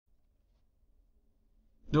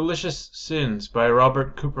Delicious Sins by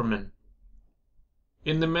Robert Cooperman.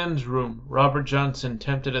 In the men's room, Robert Johnson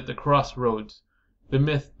tempted at the crossroads, the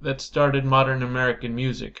myth that started modern American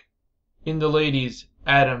music. In the ladies,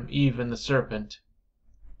 Adam, Eve, and the serpent.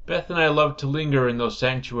 Beth and I loved to linger in those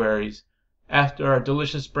sanctuaries, after our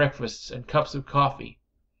delicious breakfasts and cups of coffee.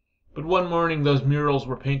 But one morning those murals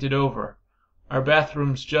were painted over, our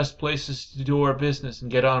bathrooms just places to do our business and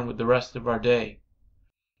get on with the rest of our day.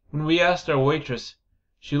 When we asked our waitress,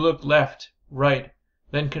 she looked left, right,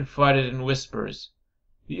 then confided in whispers.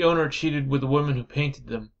 The owner cheated with the woman who painted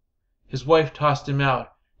them. His wife tossed him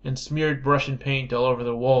out and smeared brush and paint all over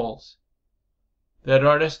the walls. That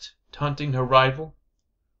artist taunting her rival,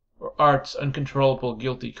 or art's uncontrollable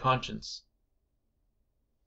guilty conscience?